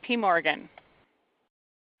with J.P. Morgan.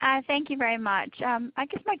 Thank you very much. I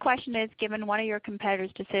guess my question is, given one of your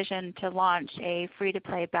competitors' decision to launch a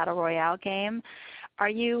free-to-play battle royale game, are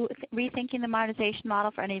you rethinking the monetization model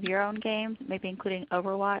for any of your own games, maybe including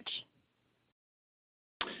Overwatch?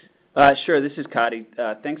 Sure, this is Coddy.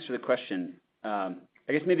 Thanks for the question. I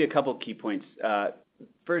guess maybe a couple key points.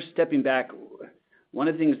 First, stepping back, one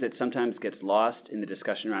of the things that sometimes gets lost in the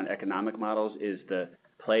discussion around economic models is the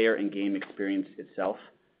player and game experience itself.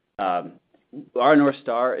 Our North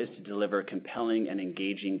Star is to deliver compelling and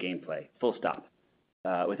engaging gameplay, full stop.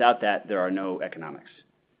 Without that, there are no economics.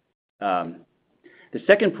 The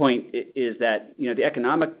second point is that the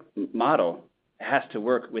economic model has to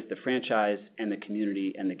work with the franchise and the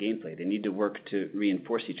community and the gameplay. They need to work to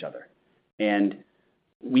reinforce each other. And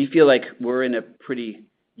we feel like we're in a pretty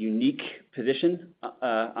unique position,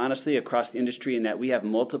 honestly, across the industry in that we have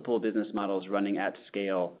multiple business models running at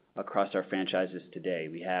scale across our franchises today.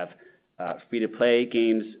 We have free-to-play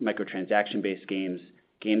games, microtransaction-based games,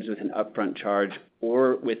 games with an upfront charge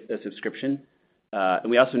or with a subscription. And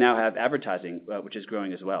we also now have advertising, which is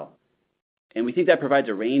growing as well. And we think that provides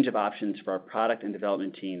a range of options for our product and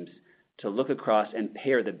development teams to look across and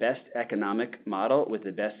pair the best economic model with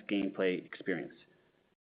the best gameplay experience.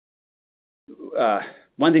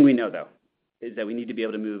 One thing we know, though, is that we need to be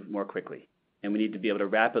able to move more quickly, and we need to be able to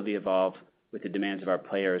rapidly evolve with the demands of our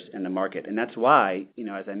players and the market. And that's why,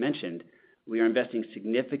 as I mentioned, we are investing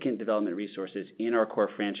significant development resources in our core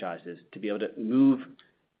franchises to be able to move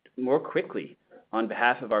more quickly on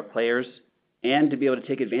behalf of our players and to be able to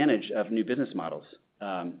take advantage of new business models.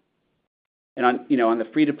 And on the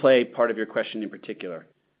free-to-play part of your question in particular,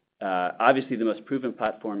 obviously the most proven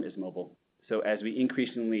platform is mobile. So as we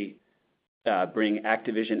increasingly bring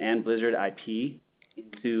Activision and Blizzard IP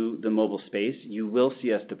into the mobile space, you will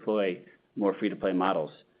see us deploy more free-to-play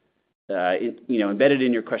models. Embedded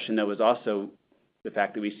in your question, though, was also the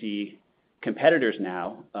fact that we see competitors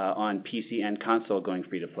now on PC and console going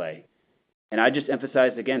free-to-play. And I just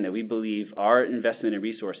emphasize again that we believe our investment in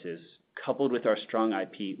resources, coupled with our strong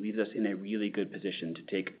IP, leaves us in a really good position to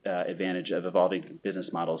take advantage of evolving business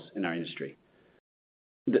models in our industry.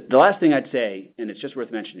 The last thing I'd say, and it's just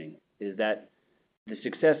worth mentioning, is that the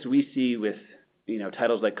success we see with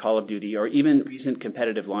titles like Call of Duty or even recent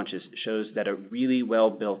competitive launches shows that a really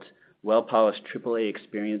well-built, well-polished AAA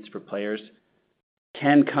experience for players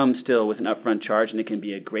can come still with an upfront charge, and it can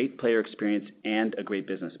be a great player experience and a great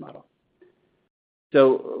business model.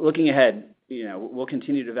 So looking ahead, we'll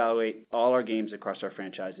continue to evaluate all our games across our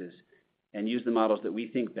franchises and use the models that we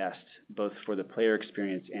think best, both for the player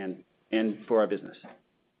experience and for our business.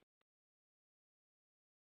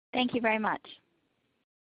 Thank you very much.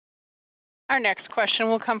 Our next question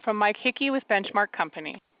will come from Mike Hickey with Benchmark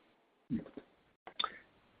Company.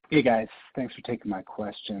 Hey guys, thanks for taking my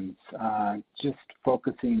questions. Just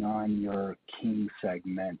focusing on your King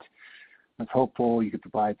segment, I was hopeful you could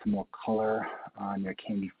provide some more color on your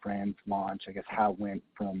Candy Friends launch. I guess how it went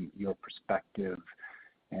from your perspective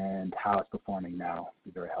and how it's performing now.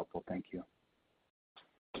 It'd be very helpful. Thank you.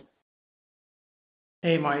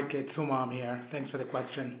 Hey Mike, it's Humam here. Thanks for the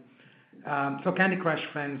question. So Candy Crush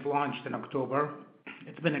Friends launched in October.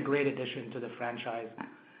 It's been a great addition to the franchise.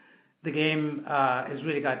 The game has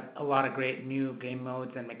really got a lot of great new game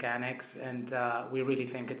modes and mechanics, and we really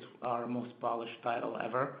think it's our most polished title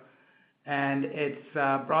ever. And it's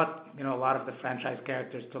brought a lot of the franchise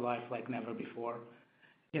characters to life like never before.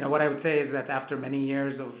 What I would say is that after many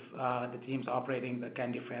years of the teams operating the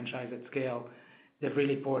Candy franchise at scale, they've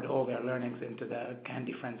really poured all their learnings into the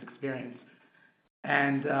Candy Friends experience.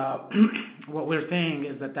 And what we're seeing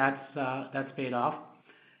is that that's paid off.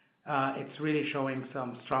 It's really showing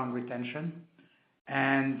some strong retention,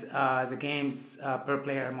 and the game's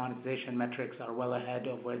per-player monetization metrics are well ahead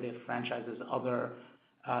of where the franchise's other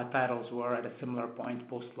titles were at a similar point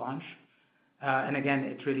post-launch. And again,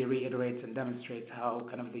 it really reiterates and demonstrates how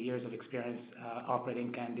kind of the years of experience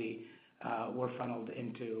operating Candy were funneled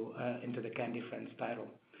into the Candy Friends title.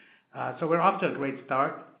 So we're off to a great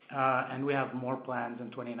start, and we have more plans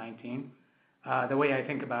in 2019. The way I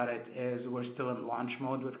think about it is we're still in launch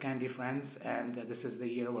mode with Candy Friends, and this is the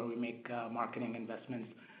year where we make marketing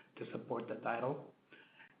investments to support the title.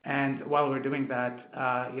 And while we're doing that,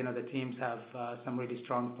 the teams have some really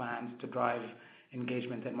strong plans to drive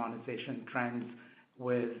engagement and monetization trends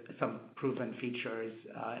with some proven features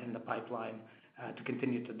in the pipeline to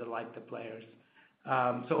continue to delight the players.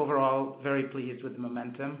 So overall, very pleased with the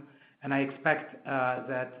momentum, and I expect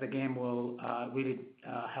that the game will really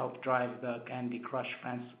help drive the Candy Crush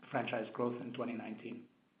franchise growth in 2019.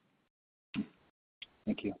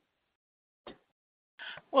 Thank you.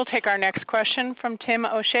 We'll take our next question from Tim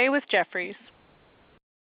O'Shea with Jefferies.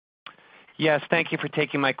 Yes, thank you for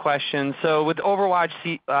taking my question. So with Overwatch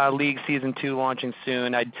League Season 2 launching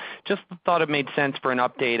soon, I just thought it made sense for an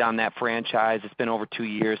update on that franchise. It's been over 2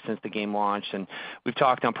 years since the game launched, and we've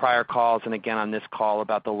talked on prior calls and again on this call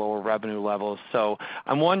about the lower revenue levels. So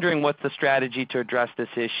I'm wondering what's the strategy to address this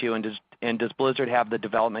issue, and does Blizzard have the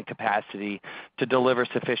development capacity to deliver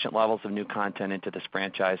sufficient levels of new content into this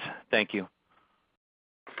franchise? Thank you.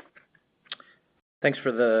 Thanks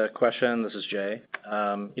for the question. This is Jay.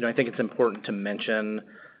 I think it's important to mention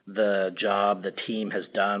the job the team has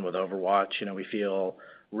done with Overwatch. We feel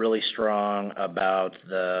really strong about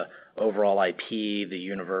the overall IP, the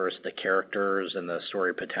universe, the characters, and the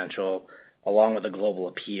story potential, along with the global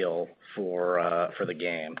appeal for the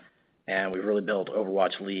game. And we've really built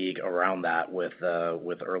Overwatch League around that with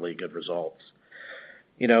early good results.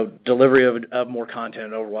 Delivery of more content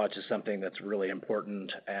in Overwatch is something that's really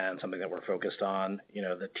important and something that we're focused on.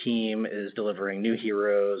 The team is delivering new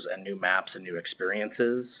heroes and new maps and new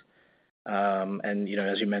experiences.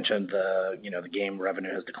 As you mentioned, the game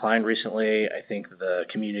revenue has declined recently. I think the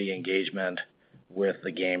community engagement with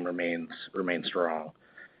the game remains strong.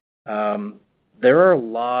 There are a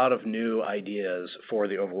lot of new ideas for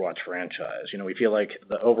the Overwatch franchise. We feel like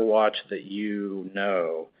the Overwatch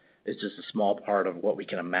that is just a small part of what we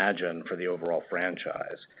can imagine for the overall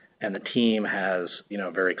franchise. And the team has,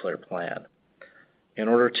 a very clear plan. In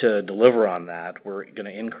order to deliver on that, we're going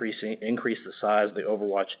to increase the size of the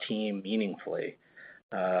Overwatch team meaningfully.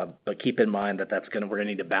 But keep in mind that we're going to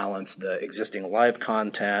need to balance the existing live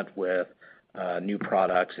content with new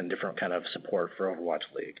products and different kind of support for Overwatch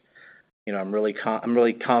League. I'm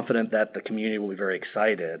really confident that the community will be very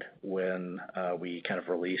excited when we kind of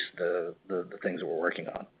release the things that we're working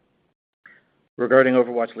on. Regarding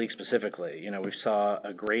Overwatch League specifically, we saw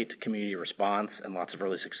a great community response and lots of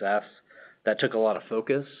early success. That took a lot of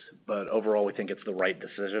focus, but overall we think it's the right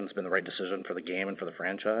decision. It's been the right decision for the game and for the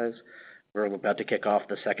franchise. We're about to kick off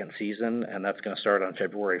the second season, and that's going to start on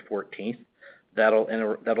February 14th. That'll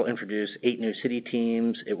introduce 8 new city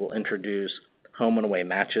teams. It will introduce home and away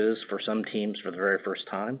matches for some teams for the very first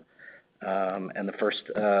time. And the first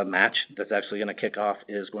match that's actually going to kick off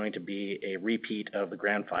is going to be a repeat of the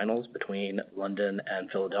grand finals between London and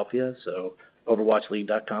Philadelphia. So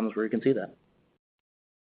OverwatchLeague.com is where you can see that.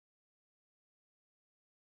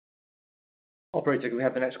 Operator, can we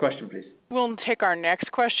have the next question, please? We'll take our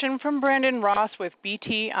next question from Brandon Ross with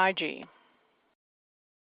BTIG.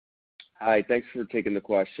 Hi, thanks for taking the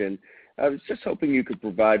question. I was just hoping you could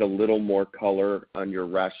provide a little more color on your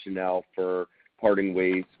rationale for parting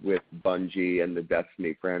ways with Bungie and the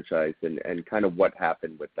Destiny franchise and kind of what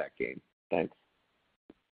happened with that game. Thanks.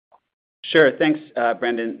 Sure. Thanks,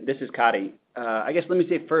 Brandon. This is Coddy. I guess let me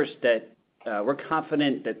say first that we're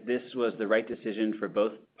confident that this was the right decision for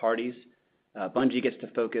both parties. Bungie gets to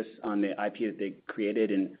focus on the IP that they created,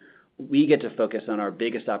 and we get to focus on our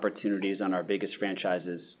biggest opportunities, on our biggest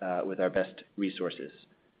franchises with our best resources.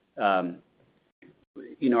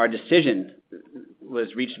 Our decision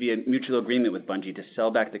was reached via mutual agreement with Bungie to sell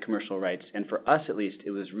back the commercial rights, and for us at least,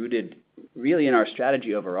 it was rooted really in our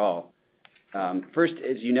strategy overall. First,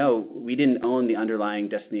 as you know, we didn't own the underlying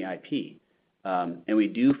Destiny IP, and we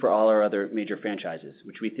do for all our other major franchises,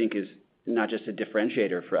 which we think is not just a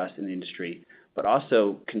differentiator for us in the industry, but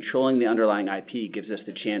also controlling the underlying IP gives us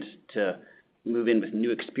the chance to move in with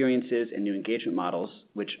new experiences and new engagement models,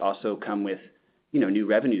 which also come with new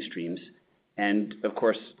revenue streams, and of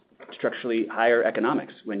course, structurally higher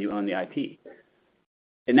economics when you own the IP.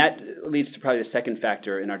 And that leads to probably the second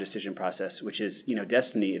factor in our decision process, which is,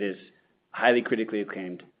 Destiny, it is highly critically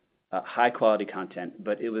acclaimed, high quality content,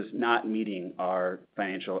 but it was not meeting our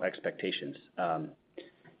financial expectations.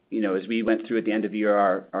 As we went through at the end of the year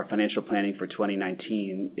our financial planning for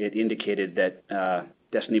 2019, it indicated that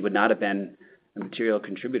Destiny would not have been a material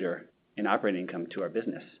contributor in operating income to our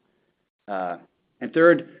business. And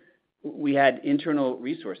third, we had internal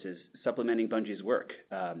resources supplementing Bungie's work.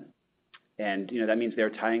 And that means they're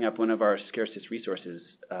tying up one of our scarcest resources,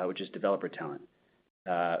 which is developer talent,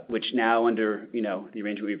 which now under the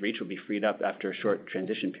arrangement we've reached will be freed up after a short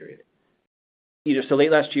transition period. So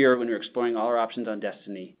late last year when we were exploring all our options on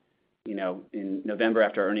Destiny, in November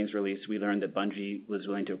after our earnings release, we learned that Bungie was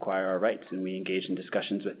willing to acquire our rights, and we engaged in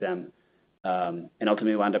discussions with them, and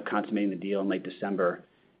ultimately wound up consummating the deal in late December.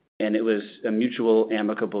 And it was a mutual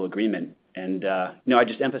amicable agreement. And I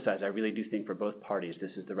just emphasize, I really do think for both parties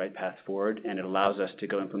this is the right path forward, and it allows us to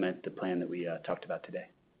go implement the plan that we talked about today.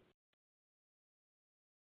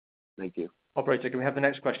 Thank you. Operator, can we have the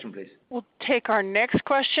next question, please? We'll take our next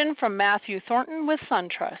question from Matthew Thornton with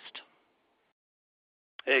SunTrust.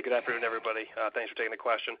 Hey, good afternoon, everybody. Thanks for taking the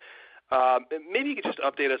question. Maybe you could just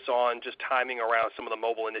update us on just timing around some of the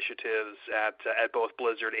mobile initiatives at both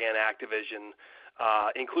Blizzard and Activision,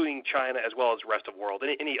 including China as well as the rest of the world.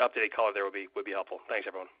 Any updated color there would be helpful. Thanks,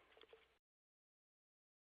 everyone.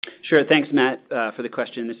 Sure. Thanks, Matt, for the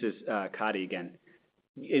question. This is Coddy again.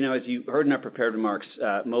 As you heard in our prepared remarks,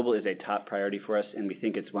 mobile is a top priority for us, and we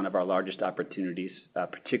think it's one of our largest opportunities,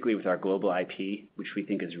 particularly with our global IP, which we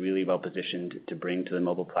think is really well positioned to bring to the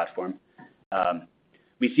mobile platform.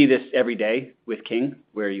 We see this every day with King,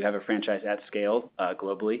 where you have a franchise at scale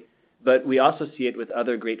globally, but we also see it with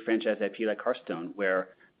other great franchise IP like Hearthstone, where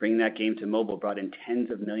bringing that game to mobile brought in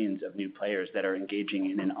tens of millions of new players that are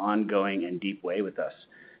engaging in an ongoing and deep way with us.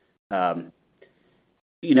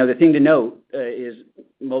 The thing to note is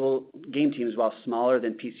mobile game teams, while smaller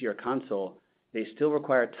than PC or console, they still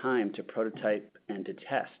require time to prototype and to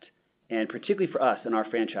test. And particularly for us and our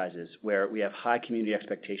franchises, where we have high community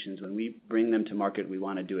expectations, when we bring them to market, we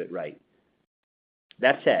want to do it right.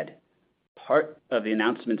 That said, part of the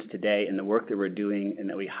announcements today and the work that we're doing and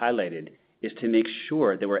that we highlighted is to make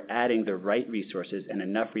sure that we're adding the right resources and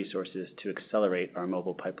enough resources to accelerate our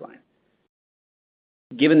mobile pipeline.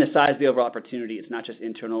 Given the size of the overall opportunity, it's not just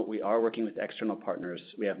internal. We are working with external partners.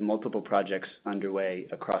 We have multiple projects underway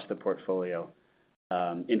across the portfolio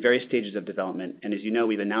in various stages of development. And as you know,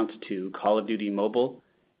 we've announced 2, Call of Duty Mobile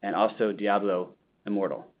and also Diablo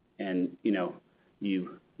Immortal. And,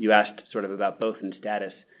 you asked sort of about both in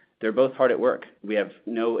status. They're both hard at work. We have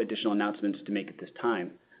no additional announcements to make at this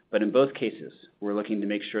time. But in both cases, we're looking to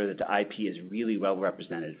make sure that the IP is really well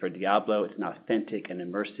represented. For Diablo, it's an authentic and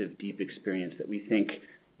immersive, deep experience that we think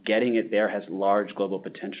getting it there has large global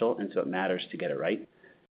potential, and so it matters to get it right.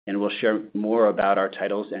 And we'll share more about our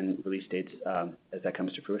titles and release dates as that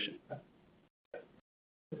comes to fruition.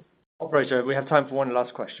 Operator, we have time for one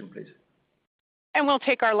last question, please. And we'll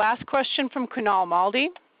take our last question from Kunal Maldi.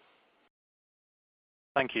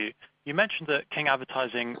 Thank you. You mentioned that King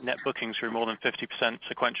advertising net bookings grew more than 50%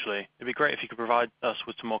 sequentially. It'd be great if you could provide us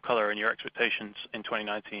with some more color in your expectations in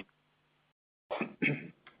 2019.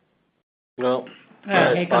 Well,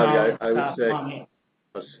 hey, Bobby, I would say... Bobby.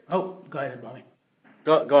 Oh, go ahead, Bobby.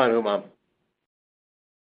 Go on, Humam.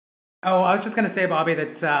 Oh, I was just going to say, Bobby,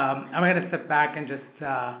 that I'm going to step back and just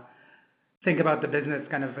think about the business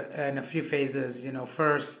kind of in a few phases.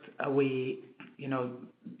 First, we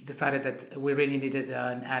decided that we really needed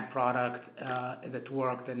an ad product that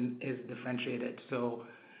worked and is differentiated. So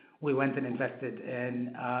we went and invested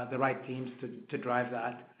in the right teams to drive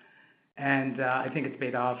that. And I think it's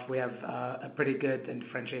paid off. We have a pretty good and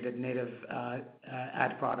differentiated native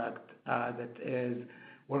ad product that is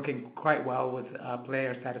working quite well with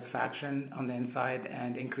player satisfaction on the inside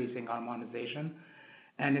and increasing our monetization.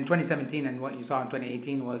 And in 2017 and what you saw in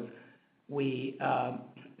 2018 was we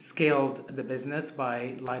scaled the business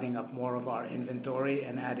by lighting up more of our inventory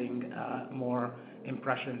and adding more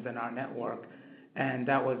impressions in our network. And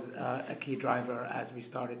that was a key driver as we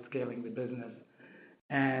started scaling the business.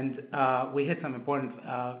 And we hit some important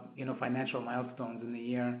financial milestones in the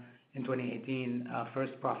year in 2018.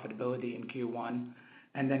 First, profitability in Q1,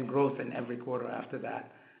 and then growth in every quarter after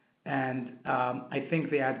that. And I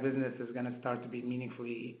think the ad business is going to start to be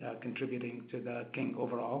meaningfully contributing to the King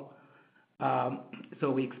overall. So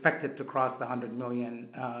we expect it to cross the 100 million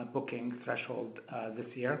booking threshold this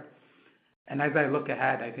year. And as I look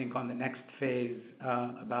ahead, I think on the next phase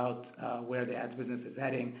about where the ads business is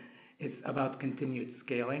heading, it's about continued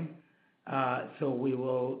scaling. So we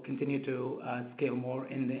will continue to scale more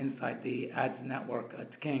inside the ads network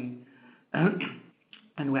at King.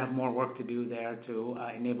 And we have more work to do there to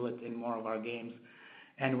enable it in more of our games.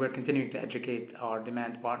 And we're continuing to educate our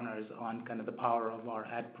demand partners on kind of the power of our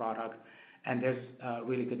ad product. And there's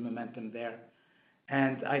really good momentum there.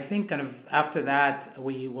 And I think kind of after that,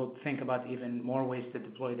 we will think about even more ways to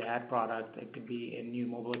deploy the ad product. It could be in new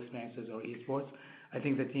mobile experiences or esports. I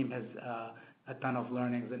think the team has a ton of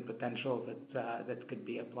learnings and potential that could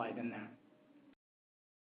be applied in there.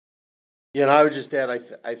 Yeah, and I would just add,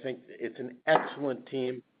 I think it's an excellent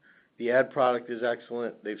team. The ad product is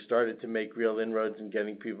excellent. They've started to make real inroads in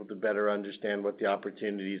getting people to better understand what the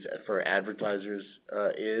opportunities for advertisers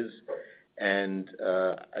is. And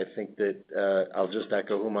I think that I'll just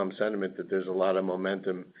echo Humam's sentiment that there's a lot of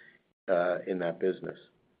momentum in that business.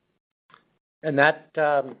 And that,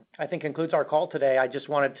 I think, concludes our call today. I just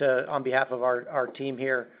wanted to, on behalf of our team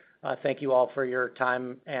here, thank you all for your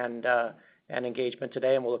time and engagement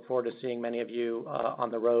today, and we'll look forward to seeing many of you on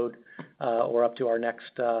the road or up to our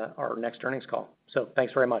next earnings call. So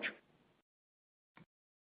thanks very much.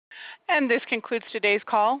 And this concludes today's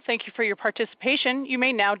call. Thank you for your participation. You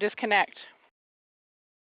may now disconnect.